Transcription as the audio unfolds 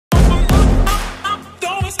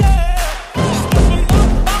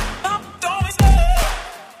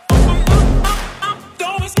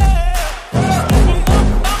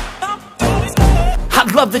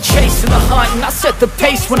love the chase and the hunt, and I set the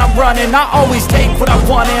pace when I'm running. I always take what I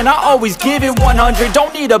want and I always give it 100.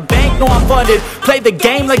 Don't need a bank, no I'm funded. Play the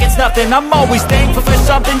game like it's nothing. I'm always thankful for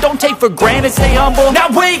something. Don't take for granted, stay humble. Now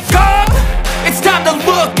wake up! It's time to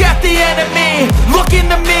look at the enemy. Look in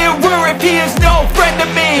the mirror if he is no friend to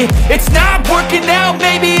me. It's not working out,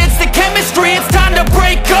 maybe it's the chemistry. It's time to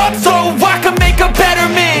break up so I can make a better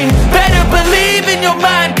me. Better believe in your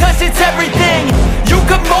mind, cause it's everything. You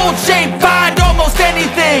can mold, shape, find almost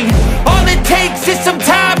anything. All it takes is some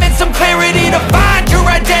time and some clarity to find your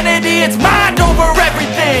identity. It's mind over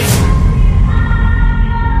everything.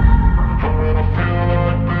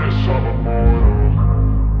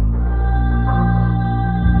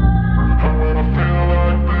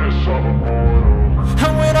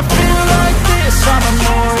 I'm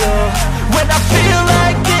immortal. When I feel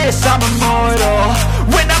like this, I'm immortal.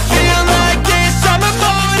 When I feel like this, I'm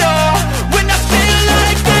immortal. When I feel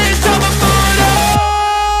like this, I'm immortal.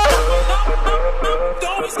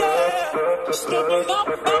 Don't be scared. Just step up.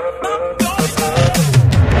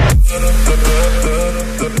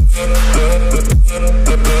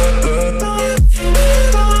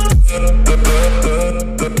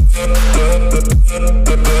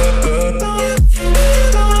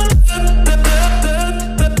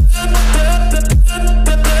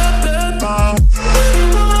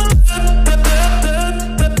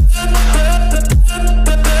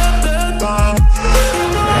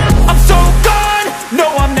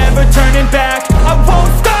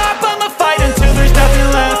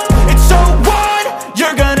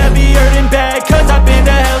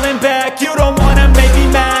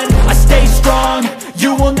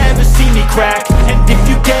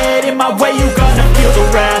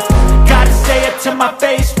 To my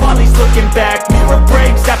face while he's looking back. Mirror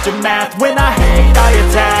breaks after math. When I